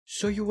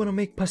So you want to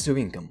make passive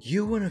income.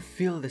 You want to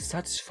feel the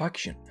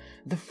satisfaction,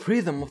 the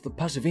freedom of the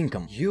passive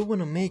income. You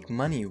want to make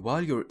money while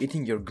you're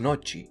eating your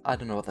gnocchi. I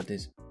don't know what that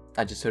is.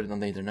 I just heard it on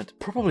the internet.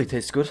 Probably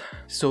tastes good.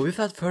 So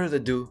without further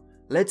ado,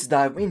 let's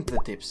dive into the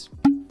tips.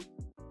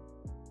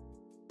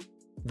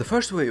 The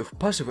first way of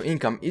passive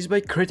income is by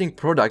creating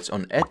products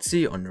on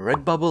Etsy, on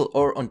Redbubble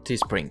or on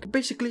Teespring.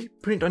 Basically,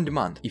 print on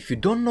demand. If you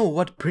don't know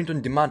what print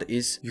on demand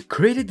is, you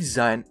create a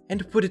design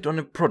and put it on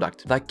a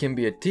product. That can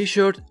be a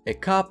t-shirt, a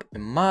cup, a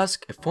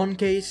mask, a phone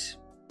case,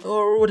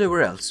 or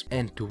whatever else.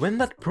 And when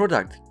that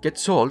product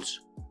gets sold,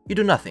 you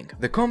do nothing.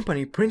 The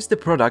company prints the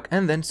product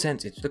and then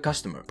sends it to the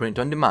customer. Print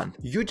on demand.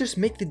 You just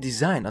make the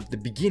design at the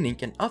beginning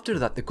and after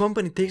that the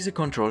company takes the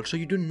control, so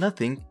you do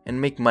nothing and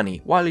make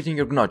money while eating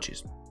your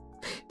gnocchis.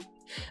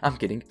 I'm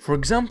kidding. For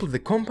example, the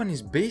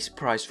company's base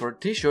price for a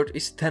t-shirt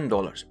is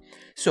 $10.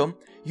 So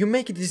you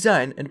make a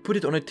design and put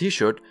it on a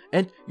t-shirt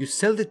and you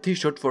sell the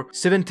t-shirt for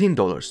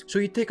 $17. So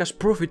you take as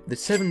profit the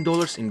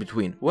 $7 in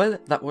between. Well,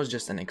 that was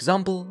just an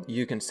example.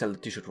 You can sell the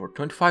t-shirt for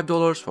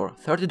 $25, for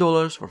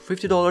 $30, for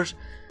 $50.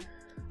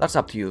 That's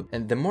up to you.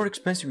 And the more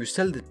expensive you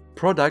sell the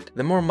product,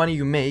 the more money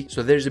you make.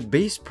 So there's a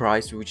base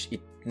price which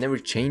it never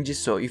changes.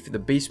 So if the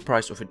base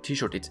price of a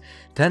t-shirt is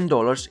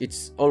 $10,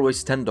 it's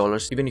always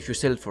 $10, even if you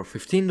sell it for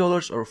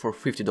 $15 or for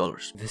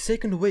 $50. The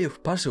second way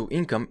of passive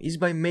income is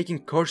by making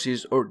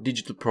courses or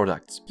digital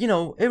products. You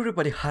know,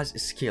 everybody has a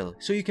skill,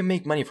 so you can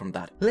make money from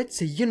that. Let's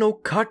say you know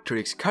card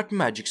tricks, card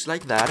magics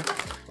like that.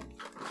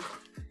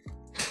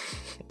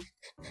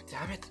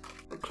 Damn it.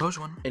 Close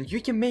one. And you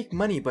can make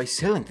money by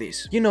selling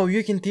this. You know,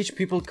 you can teach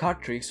people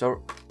card tricks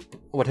or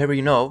whatever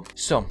you know.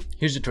 So,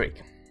 here's the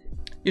trick.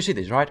 You see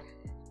this, right?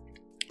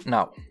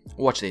 Now,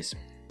 watch this.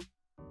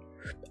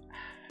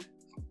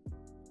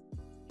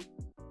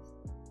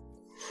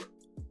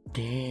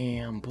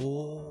 Damn,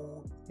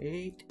 boy.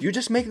 You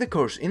just make the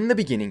course in the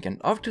beginning,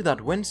 and after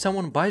that, when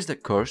someone buys the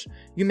course,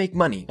 you make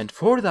money. And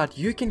for that,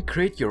 you can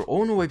create your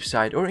own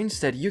website, or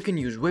instead you can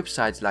use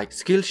websites like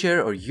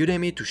Skillshare or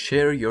Udemy to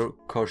share your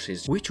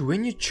courses. Which,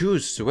 when you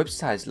choose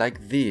websites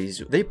like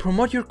these, they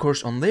promote your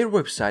course on their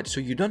website,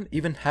 so you don't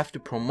even have to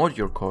promote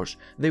your course.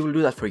 They will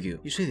do that for you.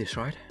 You see this,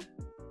 right?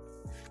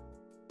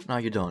 No,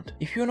 you don't.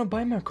 If you wanna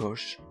buy my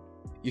course,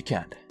 you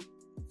can't,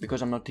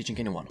 because I'm not teaching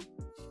anyone.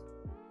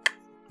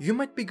 You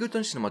might be good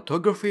on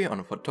cinematography,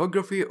 on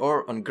photography,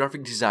 or on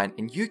graphic design,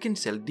 and you can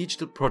sell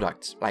digital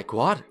products. Like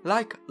what?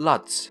 Like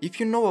LUTs. If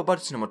you know about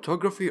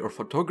cinematography or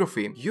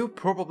photography, you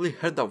probably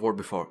heard that word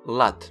before.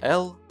 LUT.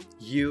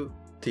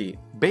 L-U-T.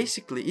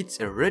 Basically, it's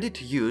a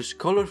ready-to-use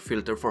color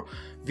filter for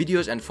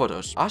videos and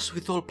photos. As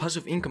with all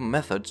passive income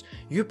methods,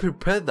 you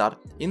prepare that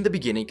in the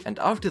beginning, and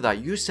after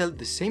that you sell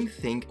the same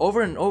thing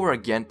over and over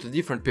again to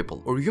different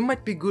people. Or you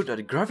might be good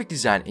at graphic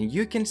design and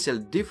you can sell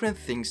different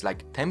things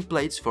like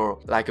templates for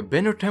like a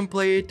banner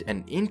template,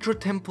 an intro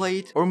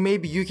template, or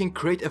maybe you can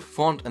create a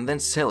font and then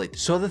sell it.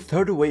 So the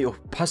third way of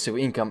passive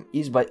income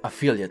is by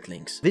affiliate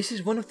links. This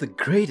is one of the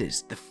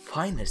greatest, the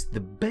finest, the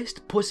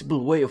best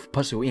possible way of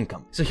passive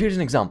income. So here's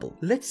an example.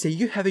 Let's say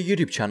you have a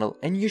YouTube channel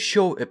and you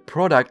show a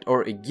product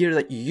or a gear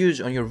that you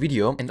use on your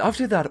video, and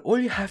after that all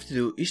you have to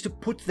do is to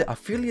put the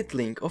affiliate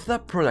link of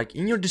that product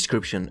in your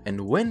description,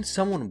 and when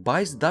someone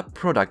buys that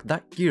product,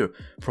 that gear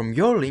from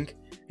your link,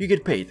 you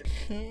get paid.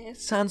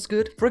 Sounds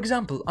good. For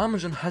example,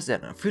 Amazon has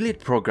an affiliate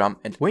program,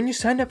 and when you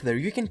sign up there,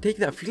 you can take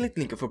the affiliate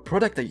link of a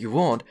product that you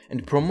want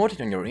and promote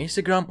it on your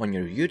Instagram, on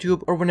your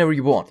YouTube, or whenever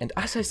you want. And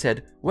as I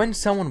said, when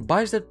someone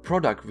buys that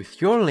product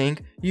with your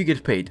link, you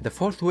get paid. The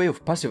fourth way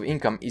of passive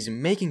income is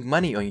making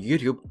money on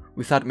YouTube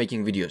without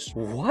making videos.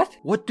 What?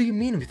 What do you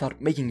mean without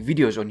making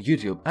videos on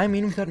YouTube? I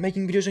mean without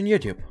making videos on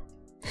YouTube.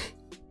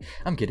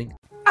 I'm kidding.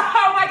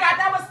 Oh my god,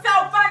 that was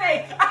so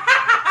funny!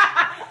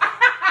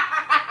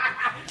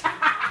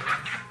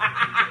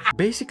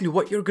 Basically,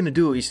 what you're gonna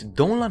do is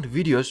download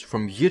videos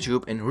from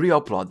YouTube and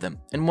re-upload them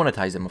and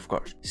monetize them, of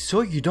course.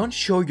 So you don't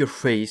show your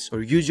face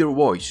or use your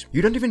voice.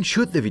 You don't even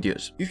shoot the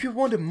videos. If you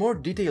want a more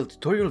detailed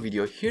tutorial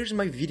video, here's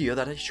my video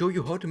that I show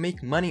you how to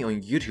make money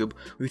on YouTube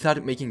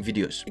without making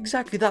videos.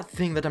 Exactly that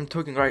thing that I'm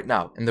talking right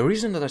now. And the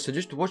reason that I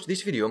suggest to watch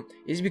this video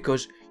is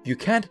because you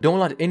can't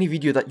download any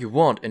video that you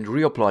want and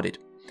re-upload it,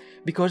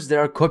 because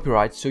there are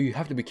copyrights, so you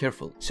have to be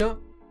careful. So,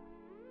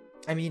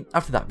 I mean,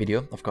 after that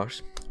video, of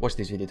course, watch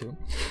this video too.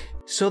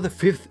 So the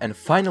fifth and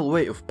final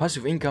way of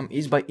passive income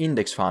is by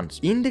index funds.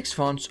 Index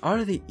funds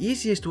are the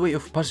easiest way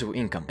of passive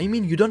income. I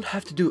mean, you don't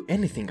have to do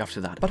anything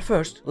after that. But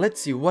first, let's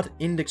see what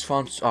index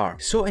funds are.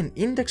 So an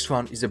index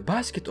fund is a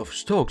basket of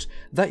stocks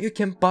that you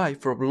can buy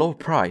for a low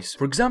price.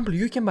 For example,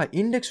 you can buy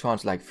index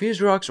funds like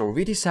FaceRocks or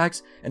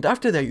VTSAX, and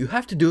after that you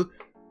have to do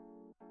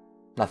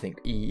nothing.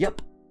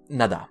 Yep.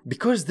 nada.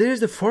 Because there is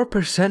the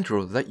 4%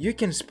 rule that you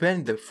can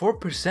spend the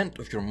 4%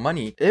 of your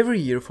money every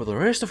year for the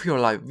rest of your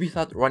life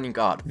without running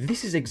out.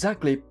 This is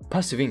exactly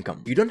passive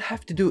income. You don't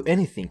have to do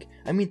anything.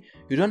 I mean,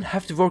 you don't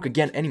have to work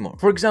again anymore.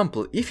 For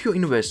example, if you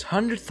invest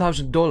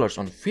 $100,000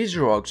 on Fizz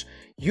Rocks,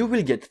 you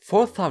will get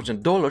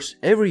 $4,000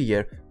 every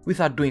year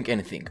without doing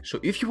anything. So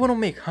if you want to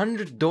make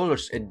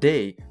 $100 a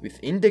day with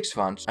index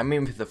funds, I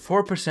mean with the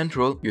 4%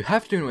 rule, you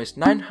have to invest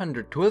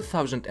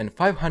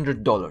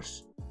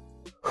 $912,500.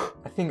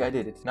 I think I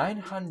did it.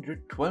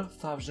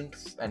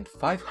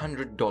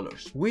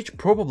 $912,500, which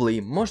probably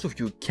most of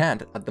you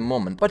can't at the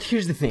moment. But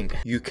here's the thing,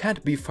 you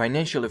can't be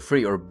financially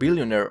free or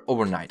billionaire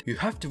overnight. You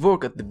have to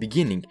work at the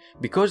beginning,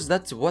 because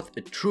that's what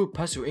a true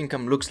passive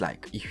income looks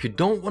like. If you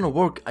don't want to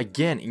work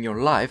again in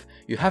your life,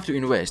 you have to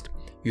invest.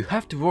 You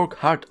have to work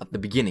hard at the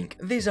beginning.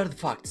 These are the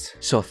facts.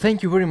 So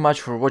thank you very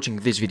much for watching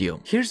this video.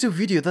 Here's a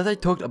video that I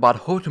talked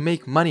about how to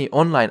make money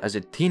online as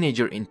a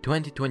teenager in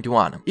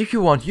 2021. If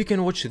you want, you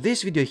can watch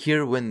this video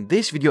here when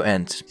this video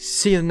ends.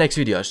 See you in the next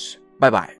videos. Bye bye.